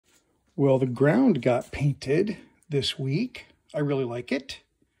Well, the ground got painted this week. I really like it.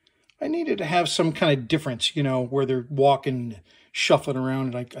 I needed to have some kind of difference, you know, where they're walking, shuffling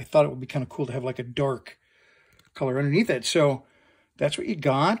around, and I thought it would be kind of cool to have like a dark color underneath it. So that's what you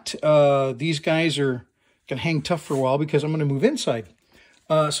got. These guys are going to hang tough for a while because I'm going to move inside.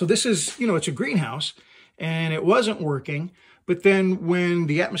 So this is, you know, it's a greenhouse, and it wasn't working. But then when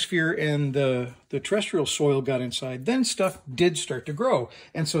the atmosphere and the terrestrial soil got inside, then stuff did start to grow.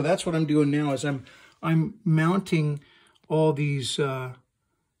 And so that's what I'm doing now is I'm mounting all these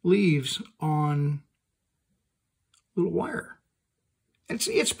leaves on little wire.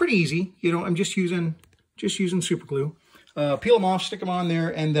 It's pretty easy. You know, I'm just using super glue. Peel them off, stick them on there,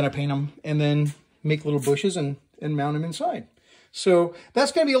 and then I paint them, and then make little bushes and mount them inside. So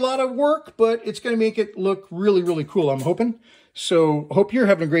that's going to be a lot of work, but it's going to make it look really, really cool, I'm hoping. So I hope you're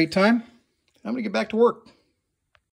having a great time. I'm going to get back to work.